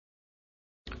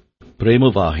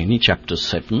Premavahini, Chapter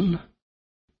 7.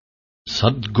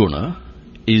 Sadguna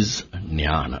is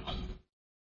Jnana.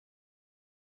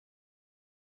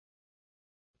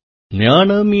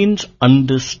 Jnana means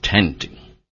understanding,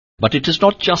 but it is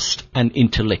not just an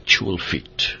intellectual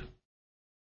feat.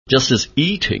 Just as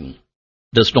eating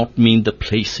does not mean the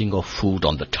placing of food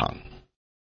on the tongue.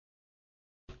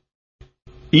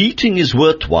 Eating is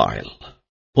worthwhile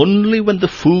only when the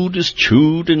food is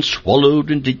chewed and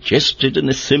swallowed and digested and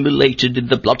assimilated in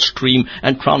the bloodstream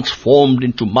and transformed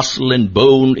into muscle and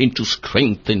bone, into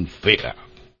strength and vigor.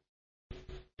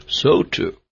 So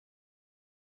too,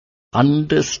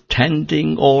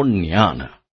 understanding or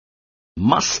jnana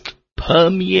must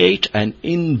permeate and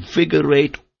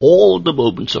invigorate all the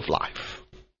moments of life.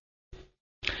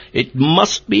 It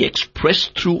must be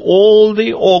expressed through all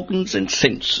the organs and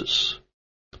senses,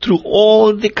 through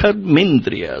all the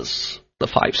karmendriyas, the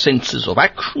five senses of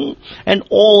action, and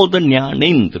all the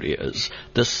jnanendriyas,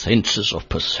 the senses of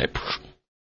perception.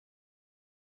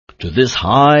 To this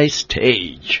high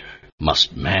stage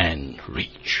must man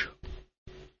reach.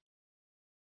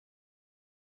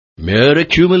 Mere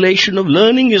accumulation of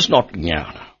learning is not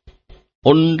jnana.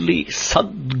 Only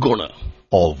sadguna,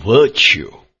 or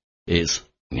virtue, is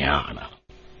jnana.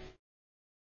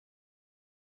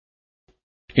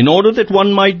 In order that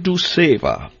one might do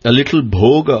seva, a little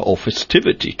bhoga or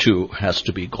festivity too has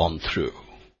to be gone through.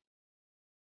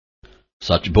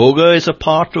 Such bhoga is a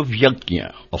part of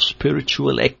yajna, of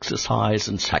spiritual exercise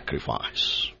and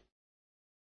sacrifice.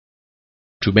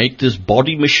 To make this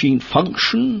body machine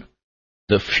function,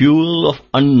 the fuel of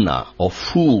anna, or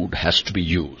food, has to be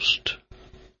used.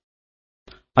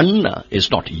 Anna is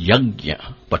not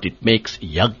yajna, but it makes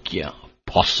yajna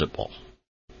possible.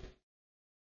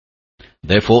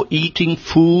 Therefore, eating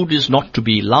food is not to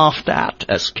be laughed at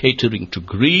as catering to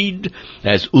greed,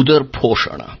 as udar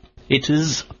poshana. It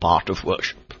is a part of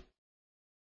worship.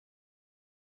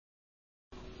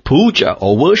 Puja,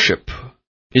 or worship,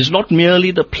 is not merely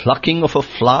the plucking of a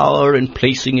flower and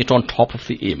placing it on top of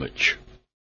the image.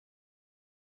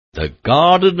 The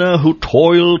gardener who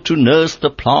toiled to nurse the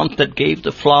plant that gave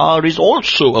the flower is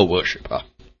also a worshipper.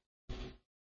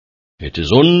 It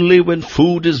is only when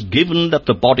food is given that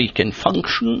the body can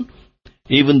function.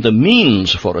 Even the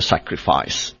means for a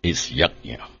sacrifice is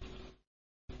yajna.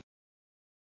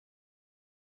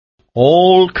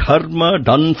 All karma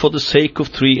done for the sake of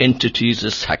three entities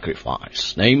is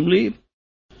sacrifice, namely,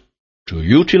 to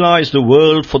utilize the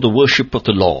world for the worship of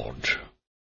the Lord,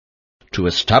 to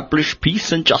establish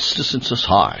peace and justice in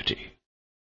society,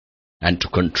 and to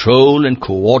control and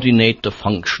coordinate the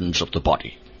functions of the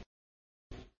body.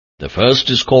 The first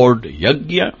is called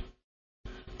yajna,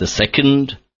 the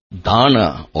second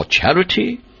dana or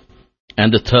charity,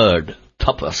 and the third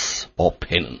tapas or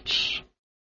penance.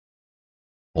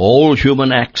 All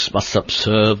human acts must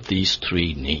subserve these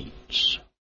three needs.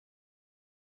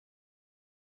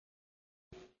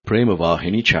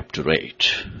 Premavahini, Chapter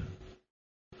 8.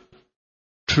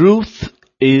 Truth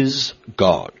is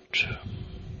God.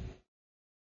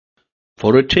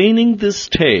 For attaining this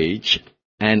stage,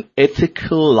 an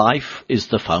ethical life is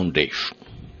the foundation.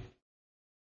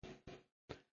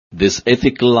 This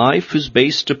ethical life is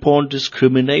based upon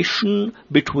discrimination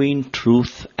between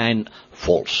truth and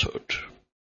falsehood.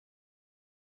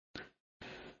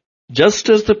 Just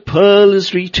as the pearl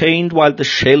is retained while the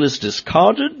shell is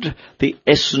discarded, the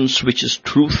essence which is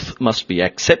truth must be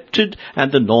accepted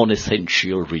and the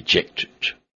non-essential rejected.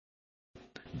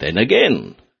 Then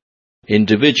again,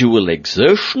 individual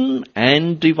exertion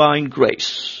and divine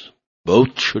grace,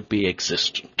 both should be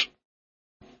existent.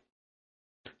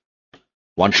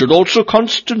 One should also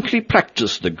constantly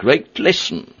practice the great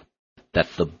lesson that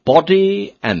the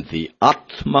body and the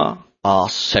Atma are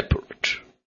separate.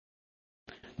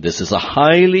 This is a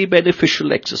highly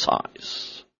beneficial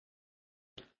exercise.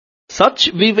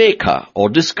 Such viveka or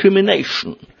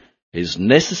discrimination is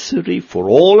necessary for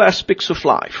all aspects of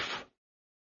life,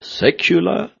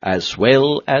 secular as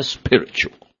well as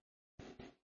spiritual.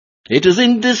 It is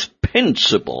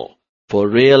indispensable for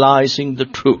realizing the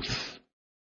truth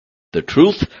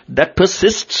that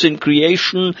persists in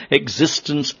creation,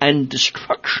 existence, and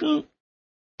destruction,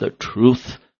 the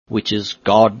truth which is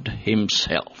God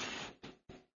Himself.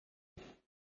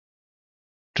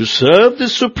 To serve the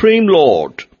Supreme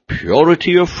Lord,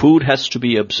 purity of food has to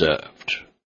be observed.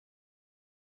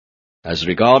 As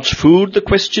regards food, the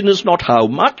question is not how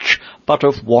much, but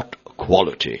of what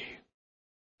quality.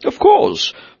 Of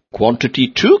course, quantity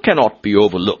too cannot be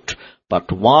overlooked,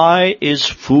 but why is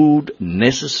food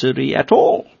necessary at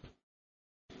all?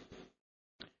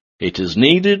 It is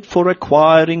needed for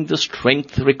acquiring the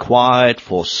strength required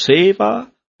for seva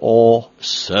or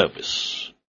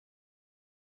service.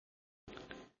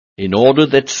 In order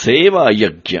that Seva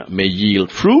Yajna may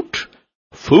yield fruit,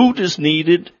 food is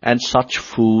needed, and such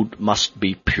food must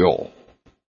be pure.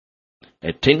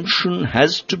 Attention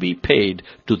has to be paid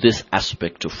to this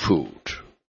aspect of food.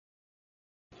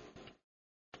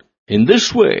 In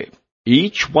this way,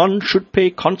 each one should pay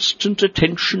constant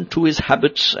attention to his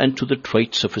habits and to the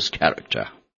traits of his character.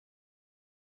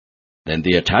 Then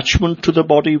the attachment to the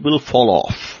body will fall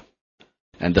off,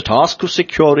 and the task of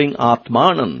securing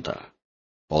Atmananda,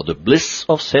 or the bliss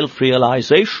of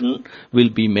self-realization, will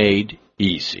be made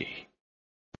easy.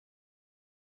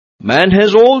 Man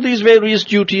has all these various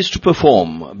duties to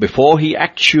perform before he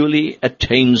actually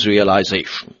attains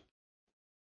realization.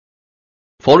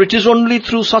 For it is only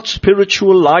through such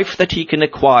spiritual life that he can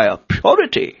acquire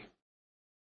purity,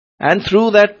 and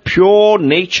through that pure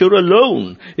nature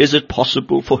alone is it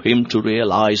possible for him to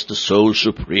realize the Soul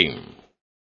Supreme.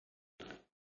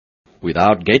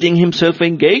 Without getting himself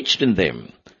engaged in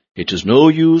them, it is no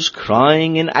use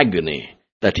crying in agony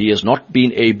that he has not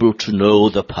been able to know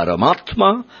the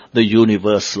Paramatma, the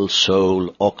universal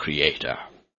soul or creator.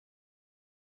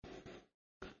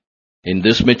 In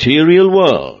this material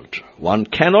world, one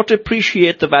cannot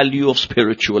appreciate the value of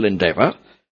spiritual endeavor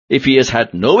if he has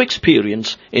had no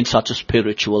experience in such a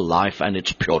spiritual life and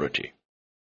its purity.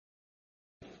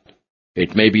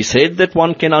 It may be said that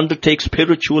one can undertake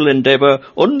spiritual endeavor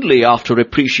only after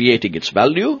appreciating its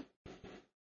value,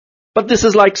 but this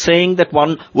is like saying that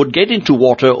one would get into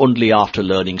water only after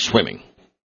learning swimming.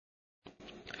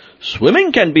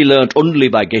 Swimming can be learnt only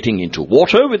by getting into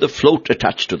water with a float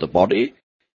attached to the body.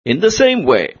 In the same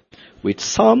way, with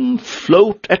some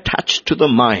float attached to the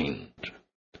mind,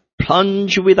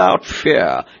 plunge without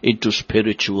fear into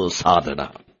spiritual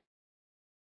sadhana.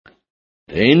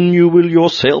 Then you will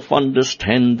yourself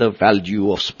understand the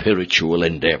value of spiritual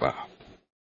endeavor.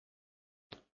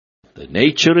 The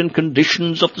nature and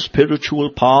conditions of the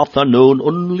spiritual path are known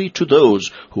only to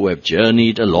those who have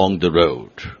journeyed along the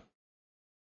road.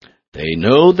 They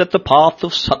know that the path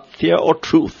of Satya or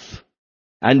truth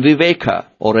and Viveka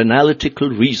or analytical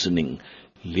reasoning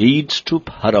leads to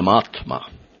Paramatma.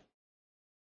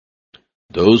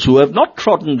 Those who have not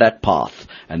trodden that path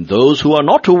and those who are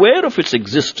not aware of its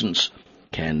existence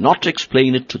cannot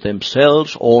explain it to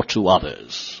themselves or to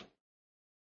others.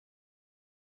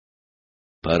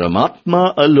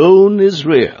 Paramatma alone is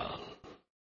real.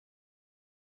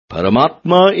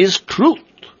 Paramatma is truth.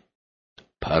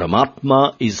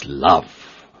 Paramatma is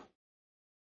love.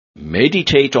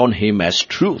 Meditate on him as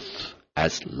truth,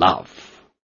 as love.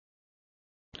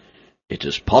 It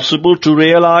is possible to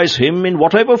realize him in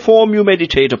whatever form you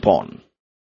meditate upon.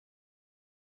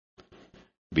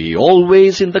 Be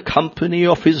always in the company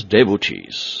of his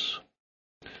devotees.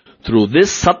 Through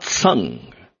this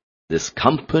satsang, this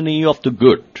company of the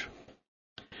good,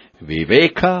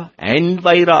 Viveka and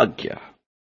Vairagya,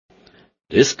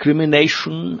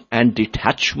 discrimination and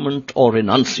detachment or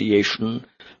renunciation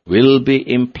will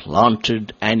be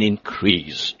implanted and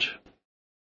increased.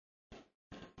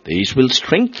 These will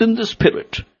strengthen the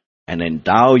spirit and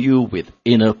endow you with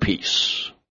inner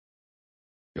peace.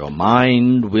 Your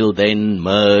mind will then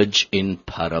merge in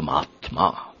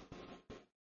Paramatma.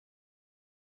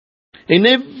 In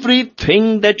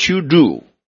everything that you do,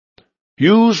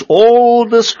 use all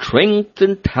the strength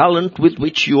and talent with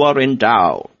which you are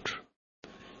endowed,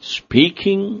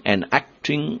 speaking and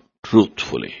acting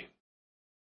truthfully.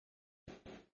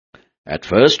 At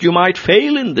first you might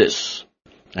fail in this,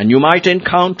 and you might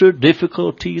encounter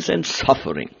difficulties and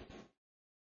suffering.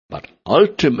 But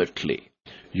ultimately,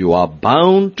 you are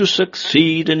bound to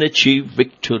succeed and achieve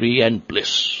victory and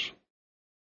bliss.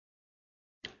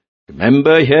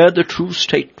 Remember here the true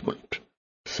statement,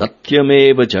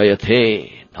 Satyameva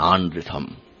Jayate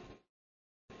Nanritham.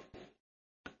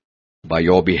 By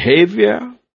your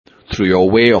behavior, through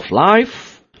your way of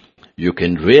life, you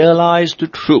can realize the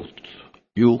truth.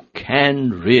 You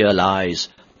can realize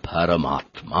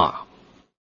Paramatma.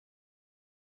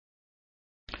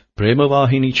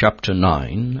 Premavahini Chapter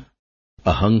 9,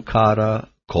 Ahankara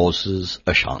Causes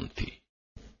Ashanti.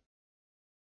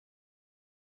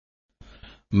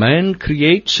 Man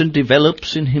creates and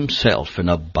develops in himself an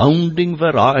abounding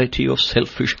variety of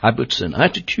selfish habits and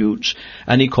attitudes,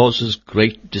 and he causes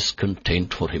great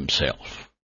discontent for himself.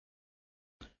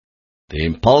 The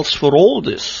impulse for all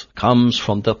this comes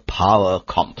from the power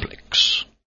complex,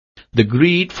 the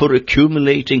greed for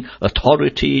accumulating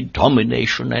authority,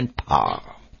 domination, and power,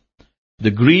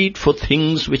 the greed for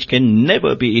things which can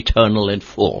never be eternal and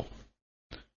full.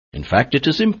 In fact, it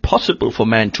is impossible for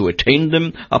man to attain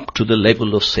them up to the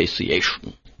level of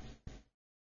satiation.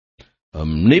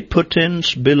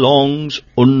 Omnipotence belongs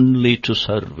only to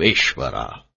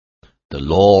Sarveshvara, the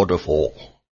Lord of all.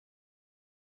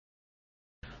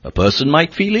 A person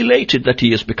might feel elated that he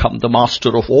has become the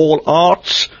master of all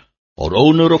arts, or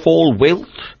owner of all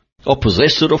wealth, or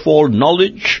possessor of all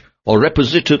knowledge, or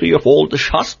repository of all the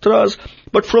Shastras,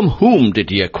 but from whom did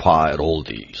he acquire all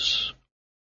these?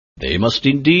 They must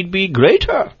indeed be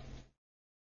greater.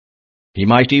 He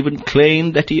might even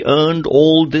claim that he earned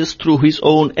all this through his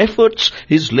own efforts,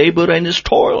 his labor and his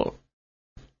toil.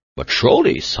 But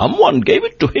surely someone gave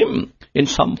it to him in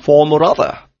some form or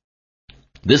other.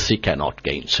 This he cannot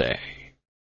gainsay.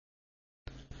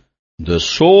 The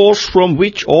source from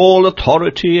which all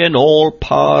authority and all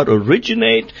power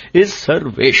originate is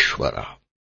Sarveshvara,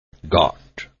 God.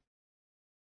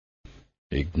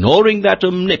 Ignoring that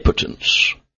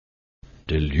omnipotence,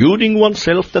 deluding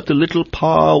oneself that the little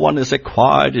power one has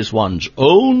acquired is one's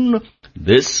own,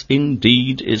 this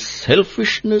indeed is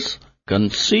selfishness,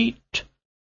 conceit,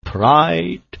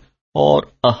 pride, or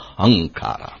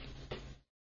ahankara.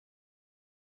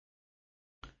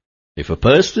 If a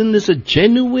person is a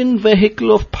genuine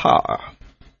vehicle of power,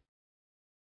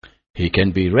 he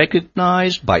can be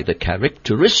recognized by the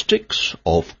characteristics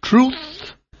of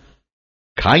truth,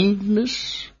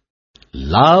 kindness,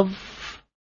 love,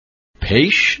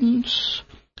 patience,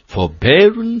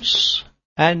 forbearance,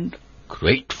 and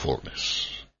gratefulness.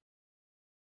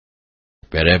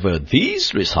 Wherever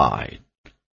these reside,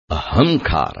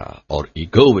 ahankara or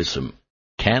egoism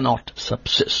cannot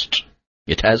subsist.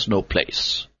 It has no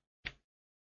place.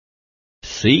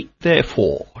 Seek,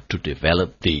 therefore, to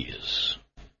develop these.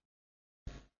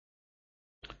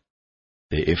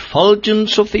 The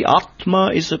effulgence of the Atma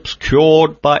is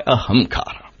obscured by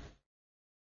ahankara.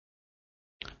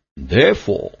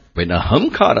 Therefore, when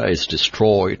ahankara is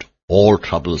destroyed, all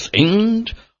troubles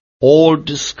end, all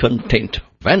discontent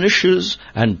vanishes,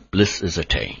 and bliss is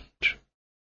attained.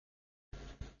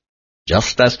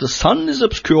 Just as the sun is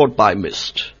obscured by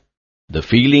mist, the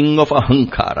feeling of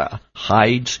ahankara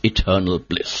hides eternal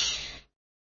bliss.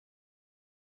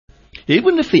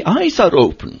 Even if the eyes are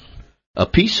open, a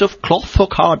piece of cloth or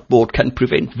cardboard can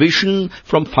prevent vision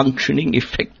from functioning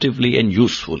effectively and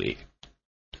usefully.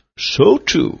 So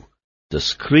too, the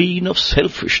screen of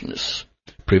selfishness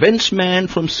prevents man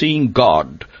from seeing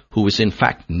God, who is in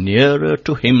fact nearer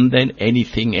to him than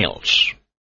anything else.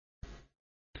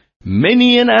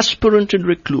 Many an aspirant and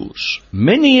recluse,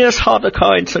 many a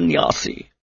sadhaka and sannyasi,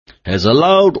 has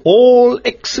allowed all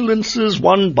excellences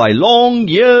won by long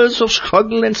years of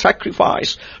struggle and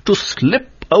sacrifice to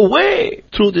slip away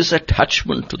through this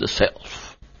attachment to the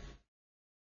self.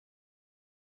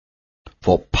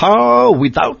 For power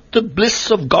without the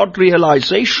bliss of God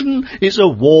realization is a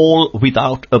wall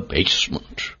without a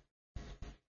basement.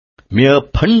 Mere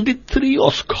panditry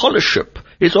or scholarship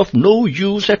is of no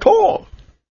use at all.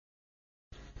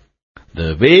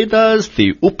 The Vedas,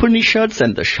 the Upanishads,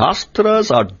 and the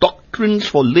Shastras are doctrines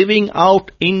for living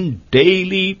out in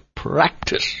daily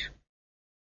practice.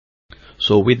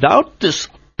 So without this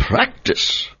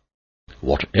practice,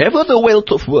 whatever the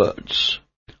wealth of words,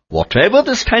 whatever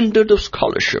the standard of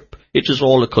scholarship, it is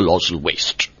all a colossal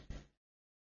waste.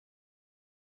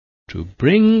 To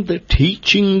bring the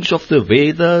teachings of the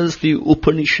Vedas, the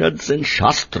Upanishads, and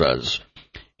Shastras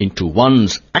into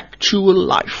one's actual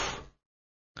life,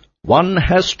 one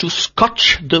has to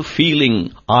scotch the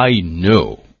feeling, I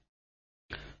know,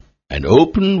 and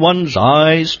open one's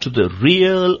eyes to the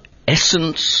real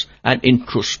essence and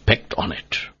introspect on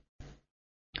it.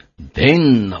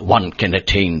 Then one can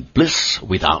attain bliss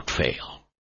without fail.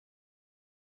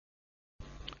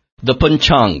 The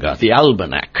Panchanga, the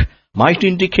almanac, might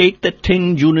indicate that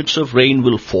 10 units of rain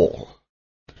will fall.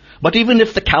 But even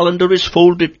if the calendar is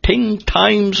folded 10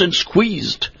 times and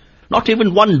squeezed, not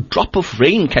even one drop of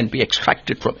rain can be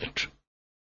extracted from it.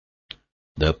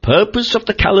 The purpose of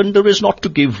the calendar is not to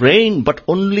give rain, but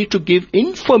only to give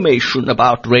information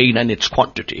about rain and its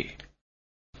quantity.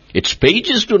 Its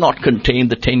pages do not contain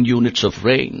the 10 units of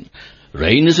rain.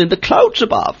 Rain is in the clouds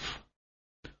above.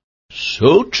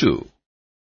 So too,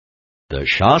 the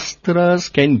Shastras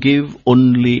can give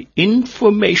only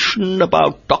information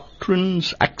about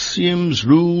doctrines, axioms,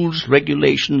 rules,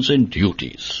 regulations, and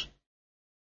duties.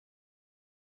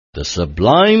 The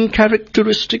sublime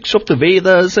characteristics of the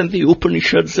Vedas and the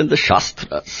Upanishads and the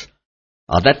Shastras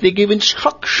are that they give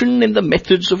instruction in the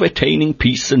methods of attaining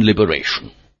peace and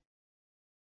liberation.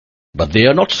 But they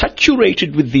are not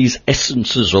saturated with these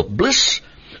essences of bliss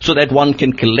so that one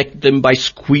can collect them by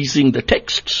squeezing the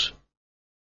texts.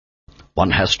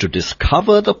 One has to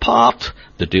discover the path,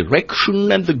 the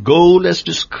direction, and the goal as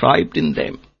described in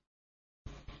them.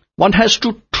 One has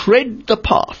to tread the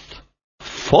path,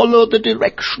 follow the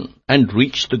direction, and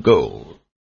reach the goal.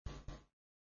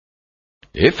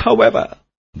 If, however,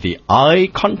 the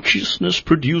I consciousness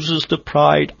produces the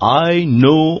pride, I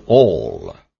know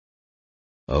all,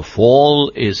 a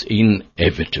fall is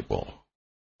inevitable.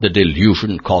 The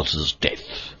delusion causes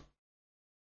death.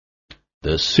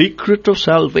 The secret of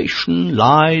salvation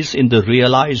lies in the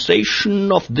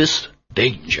realization of this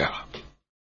danger.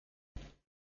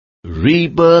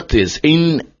 Rebirth is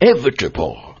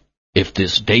inevitable if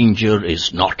this danger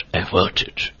is not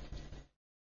averted.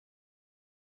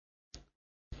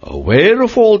 Aware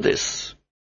of all this,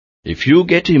 if you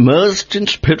get immersed in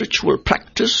spiritual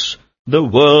practice, the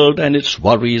world and its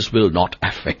worries will not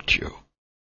affect you.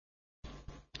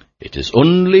 It is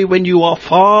only when you are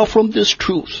far from this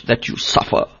truth that you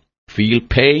suffer, feel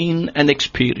pain, and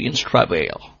experience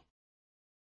travail.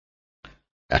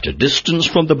 At a distance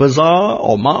from the bazaar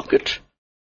or market,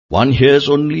 one hears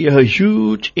only a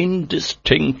huge,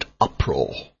 indistinct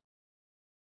uproar.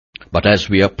 But as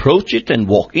we approach it and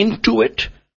walk into it,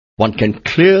 one can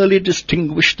clearly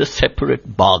distinguish the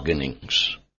separate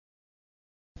bargainings.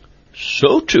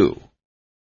 So too,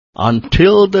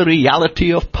 until the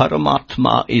reality of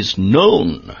Paramatma is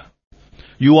known,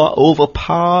 you are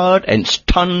overpowered and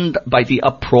stunned by the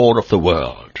uproar of the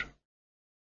world.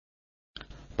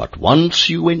 But once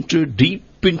you enter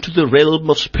deep into the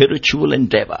realm of spiritual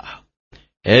endeavor,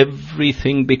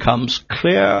 everything becomes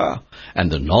clear and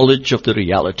the knowledge of the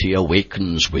reality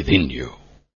awakens within you.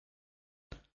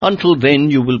 Until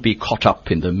then you will be caught up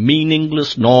in the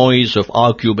meaningless noise of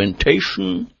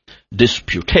argumentation,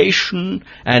 disputation,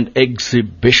 and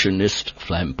exhibitionist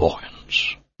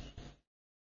flamboyance.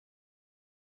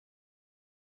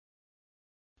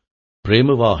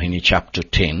 Premavahini Chapter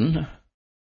 10,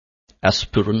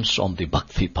 Aspirants on the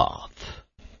Bhakti Path.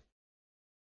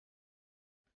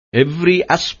 Every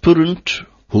aspirant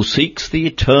who seeks the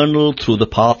eternal through the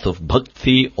path of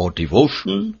bhakti or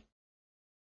devotion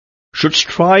should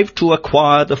strive to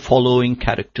acquire the following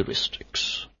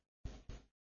characteristics.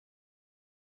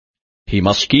 He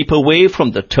must keep away from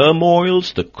the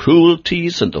turmoils, the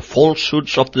cruelties, and the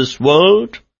falsehoods of this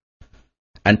world,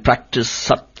 and practice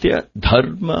satya,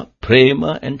 dharma,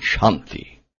 prema, and shanti.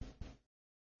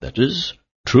 That is,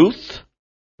 truth,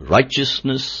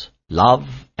 righteousness, love,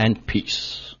 and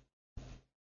peace.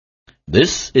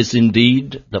 This is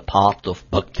indeed the path of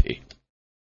bhakti.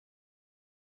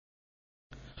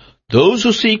 Those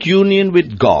who seek union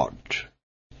with God,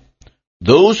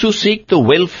 those who seek the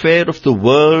welfare of the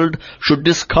world should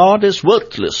discard as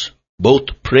worthless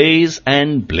both praise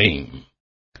and blame,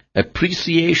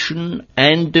 appreciation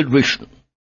and derision,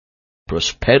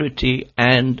 prosperity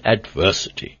and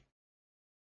adversity.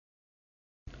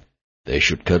 They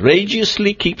should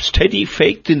courageously keep steady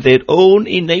faith in their own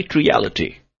innate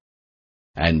reality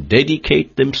and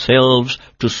dedicate themselves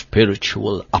to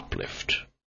spiritual uplift.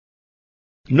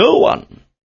 No one,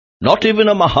 not even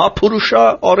a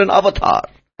Mahapurusha or an avatar,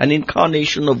 an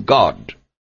incarnation of God,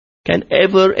 can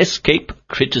ever escape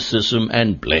criticism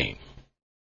and blame.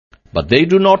 But they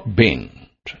do not bend,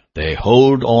 they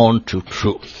hold on to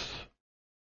truth.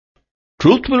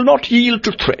 Truth will not yield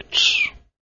to threats.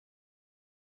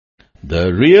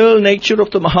 The real nature of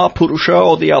the Mahapurusha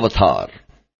or the avatar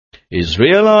is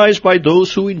realized by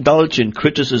those who indulge in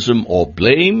criticism or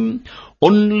blame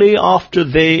only after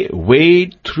they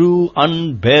wade through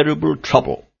unbearable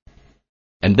trouble,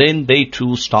 and then they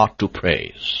too start to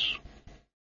praise.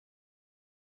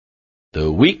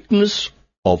 The weakness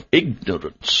of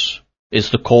ignorance is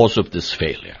the cause of this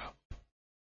failure.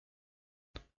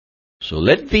 So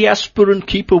let the aspirant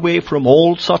keep away from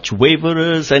all such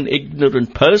waverers and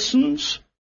ignorant persons,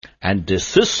 and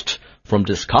desist from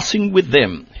discussing with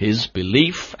them his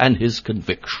belief and his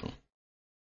conviction.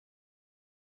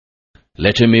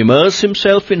 Let him immerse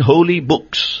himself in holy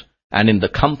books and in the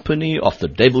company of the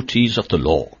devotees of the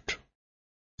Lord.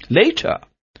 Later,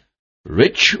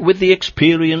 rich with the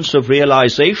experience of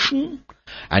realization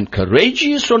and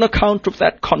courageous on account of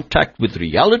that contact with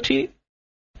reality,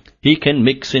 he can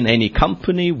mix in any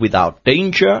company without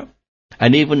danger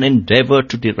and even endeavor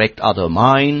to direct other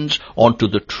minds onto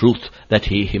the truth that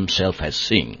he himself has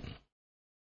seen.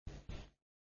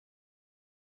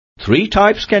 3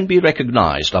 types can be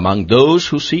recognized among those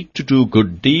who seek to do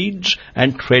good deeds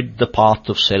and tread the path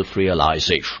of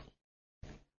self-realization.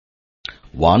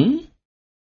 1.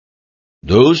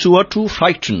 Those who are too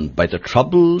frightened by the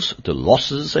troubles, the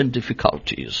losses, and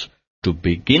difficulties to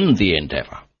begin the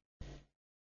endeavor.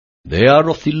 They are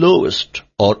of the lowest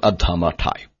or adhama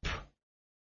type.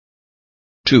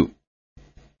 2.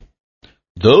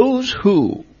 Those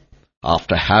who,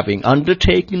 after having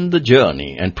undertaken the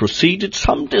journey and proceeded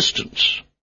some distance,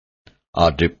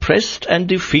 are depressed and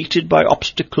defeated by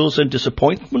obstacles and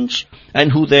disappointments,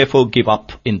 and who therefore give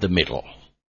up in the middle.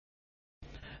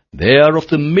 They are of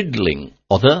the middling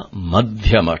or the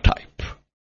madhyama type.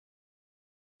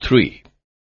 3.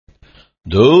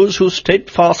 Those who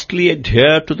steadfastly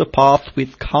adhere to the path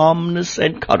with calmness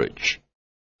and courage,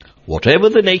 whatever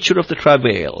the nature of the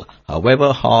travail,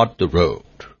 however hard the road.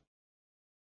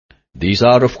 These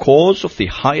are, of course, of the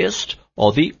highest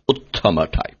or the uttama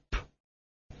type.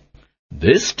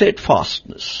 This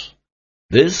steadfastness,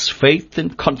 this faith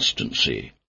and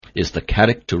constancy, is the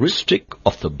characteristic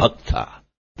of the bhakta,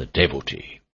 the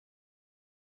devotee.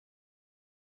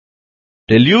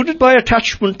 Deluded by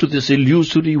attachment to this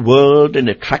illusory world and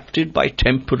attracted by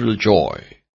temporal joy,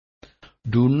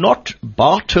 do not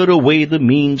barter away the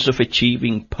means of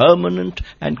achieving permanent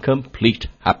and complete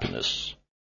happiness.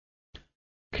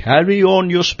 Carry on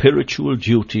your spiritual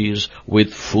duties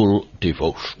with full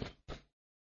devotion.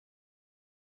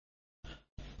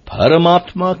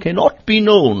 Paramatma cannot be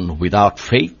known without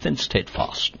faith and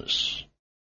steadfastness.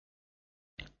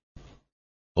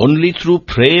 Only through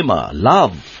prema,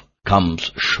 love, comes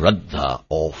Shraddha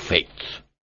or faith.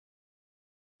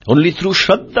 Only through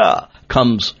Shraddha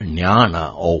comes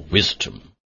Jnana or wisdom.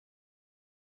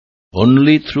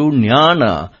 Only through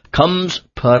Jnana comes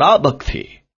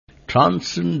Parabhakti,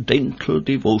 transcendental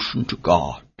devotion to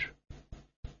God.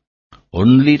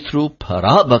 Only through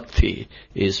Parabhakti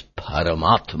is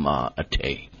Paramatma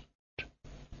attained.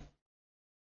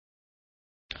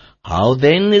 How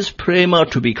then is prema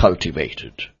to be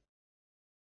cultivated?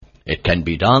 It can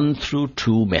be done through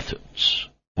two methods.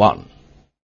 1.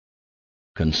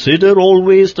 Consider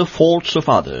always the faults of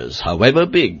others, however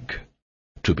big,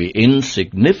 to be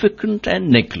insignificant and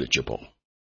negligible.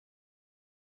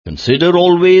 Consider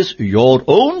always your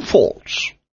own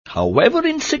faults, however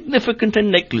insignificant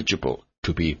and negligible,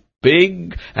 to be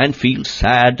big, and feel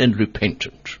sad and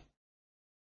repentant.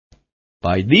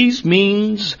 By these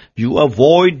means you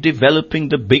avoid developing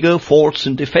the bigger faults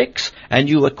and defects, and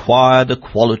you acquire the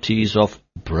qualities of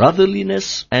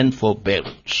brotherliness and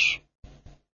forbearance.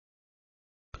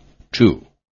 2.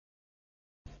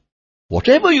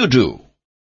 Whatever you do,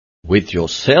 with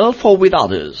yourself or with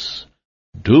others,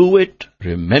 do it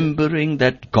remembering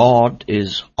that God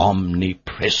is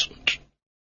omnipresent.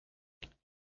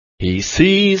 He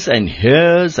sees and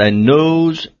hears and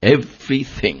knows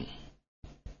everything.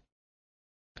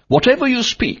 Whatever you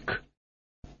speak,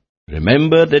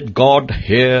 remember that God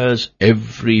hears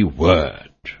every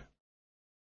word.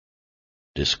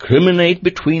 Discriminate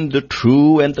between the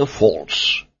true and the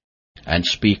false, and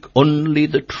speak only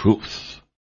the truth.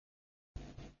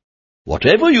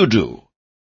 Whatever you do,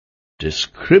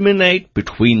 discriminate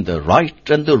between the right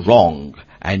and the wrong,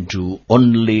 and do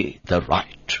only the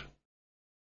right.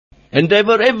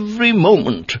 Endeavor every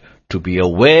moment to be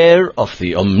aware of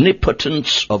the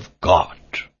omnipotence of God.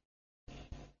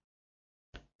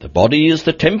 The body is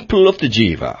the temple of the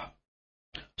jiva,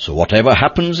 so whatever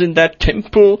happens in that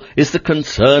temple is the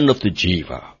concern of the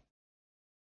jiva.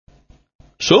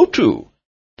 So too,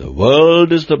 the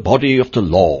world is the body of the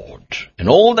Lord, and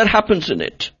all that happens in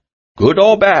it, good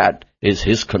or bad, is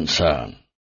His concern.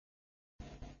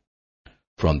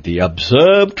 From the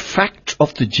observed fact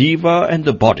of the jiva and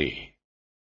the body,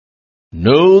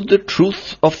 know the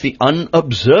truth of the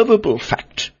unobservable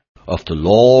fact of the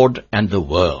Lord and the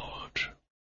world.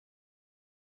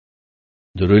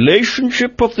 The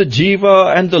relationship of the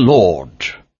jiva and the Lord,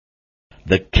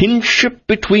 the kinship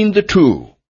between the two,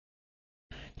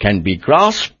 can be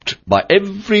grasped by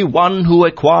every one who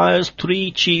acquires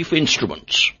three chief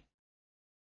instruments.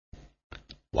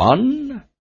 1.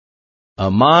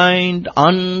 A mind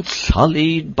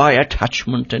unsullied by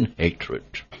attachment and hatred.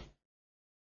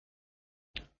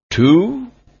 2.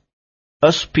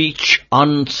 A speech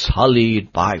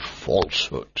unsullied by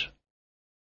falsehood.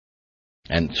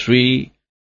 And 3.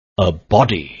 A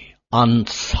body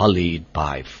unsullied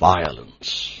by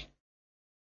violence.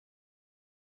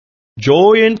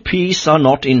 Joy and peace are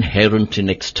not inherent in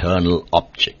external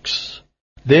objects.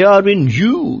 They are in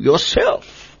you,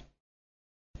 yourself.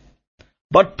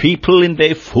 But people in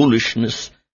their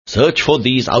foolishness search for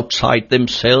these outside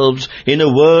themselves in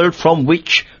a world from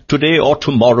which today or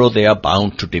tomorrow they are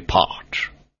bound to depart.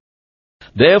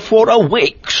 Therefore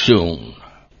awake soon.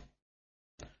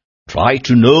 Try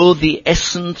to know the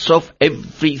essence of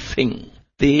everything,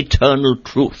 the eternal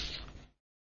truth.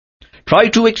 Try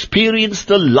to experience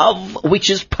the love which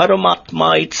is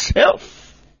Paramatma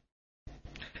itself.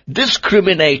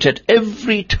 Discriminate at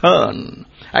every turn,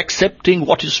 accepting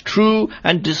what is true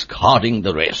and discarding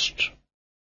the rest.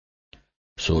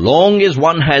 So long as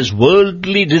one has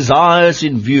worldly desires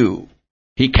in view,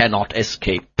 he cannot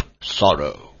escape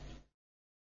sorrow.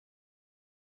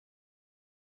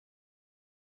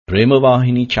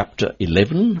 Premavahini chapter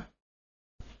 11,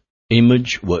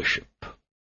 Image Worship.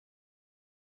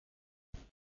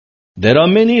 There are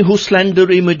many who slander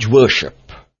image worship,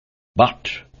 but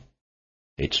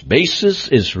its basis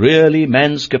is really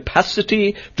man's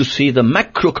capacity to see the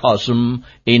macrocosm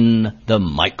in the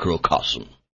microcosm.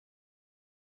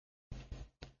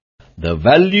 The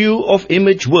value of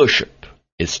image worship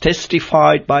is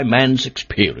testified by man's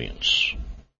experience.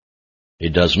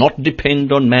 It does not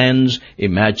depend on man's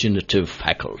imaginative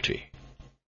faculty.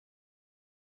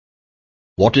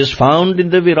 What is found in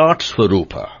the Virat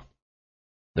Swarupa,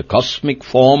 the cosmic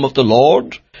form of the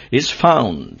Lord, is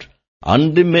found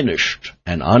undiminished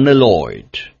and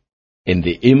unalloyed in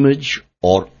the image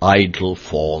or idol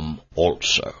form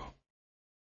also.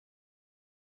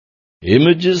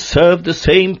 Images serve the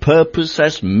same purpose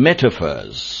as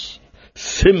metaphors,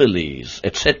 similes,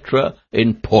 etc.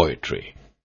 in poetry.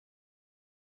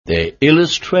 They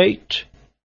illustrate,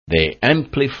 they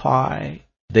amplify,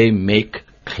 they make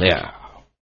clear.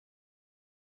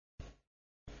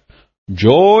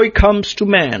 Joy comes to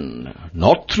man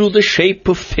not through the shape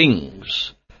of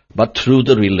things, but through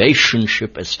the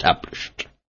relationship established.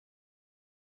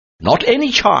 Not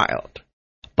any child,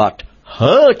 but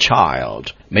her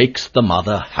child makes the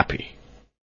mother happy.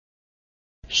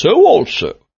 So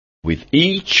also with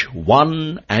each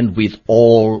one and with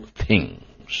all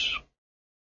things.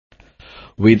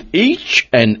 With each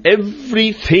and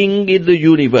everything in the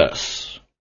universe,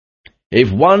 if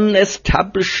one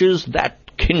establishes that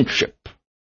kinship,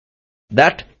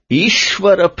 that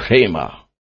Ishvara Prema,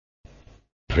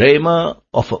 Prema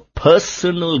of a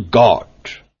personal God,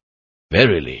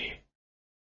 verily,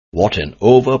 what an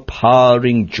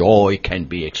overpowering joy can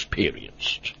be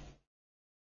experienced.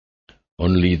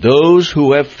 Only those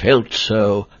who have felt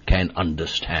so can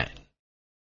understand.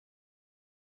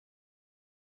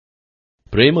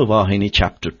 Premavahini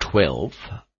chapter 12,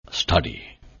 study.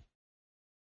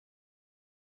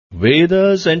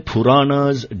 Vedas and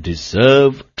Puranas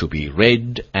deserve to be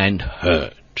read and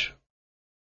heard.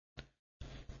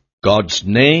 God's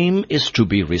name is to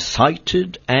be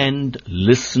recited and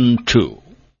listened to.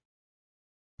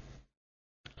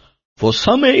 For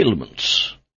some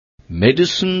ailments,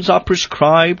 medicines are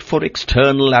prescribed for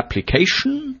external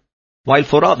application, while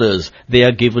for others they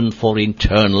are given for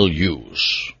internal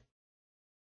use.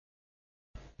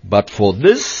 But for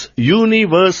this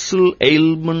universal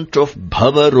ailment of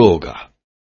Bhavaroga,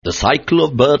 the cycle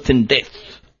of birth and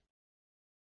death,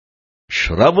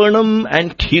 Shravanam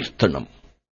and Kirtanam,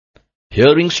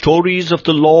 hearing stories of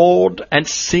the Lord and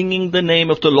singing the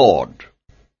name of the Lord,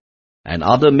 and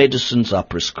other medicines are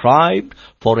prescribed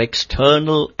for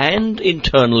external and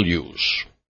internal use.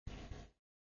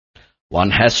 One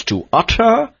has to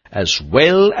utter as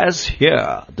well as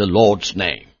hear the Lord's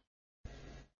name.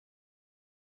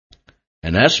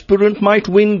 An aspirant might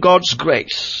win God's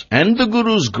grace, and the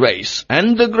Guru's grace,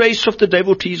 and the grace of the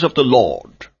devotees of the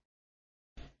Lord.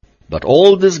 But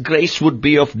all this grace would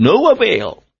be of no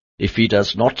avail if he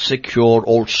does not secure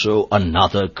also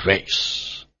another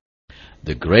grace,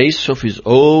 the grace of his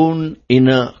own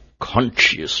inner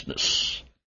consciousness,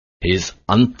 his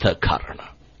antakarana.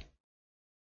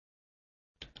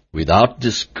 Without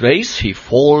this grace he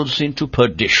falls into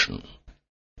perdition,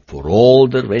 for all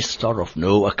the rest are of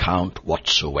no account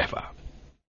whatsoever.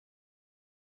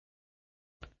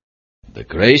 The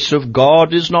grace of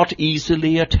God is not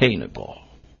easily attainable.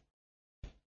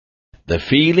 The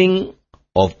feeling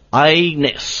of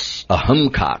I-ness,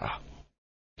 ahamkara,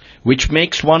 which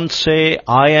makes one say,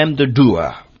 I am the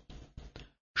doer,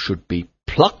 should be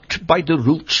plucked by the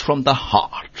roots from the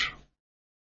heart.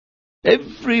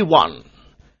 Every one,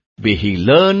 be he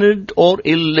learned or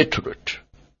illiterate,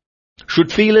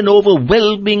 should feel an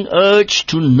overwhelming urge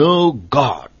to know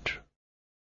God.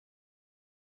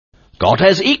 God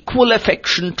has equal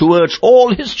affection towards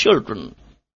all his children,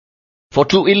 for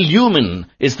to illumine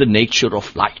is the nature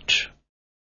of light.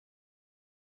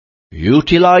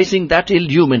 Utilizing that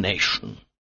illumination,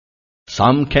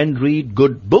 some can read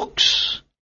good books,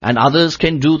 and others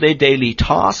can do their daily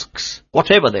tasks,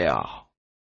 whatever they are.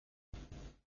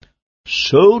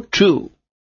 So too,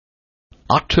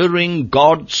 uttering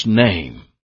God's name,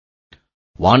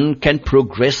 one can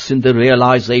progress in the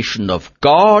realization of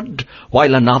God,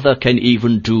 while another can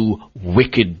even do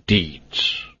wicked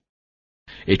deeds.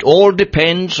 It all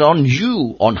depends on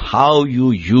you, on how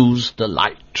you use the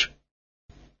light.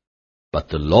 But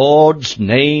the Lord's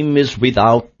name is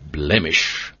without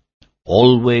blemish,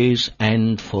 always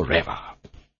and forever.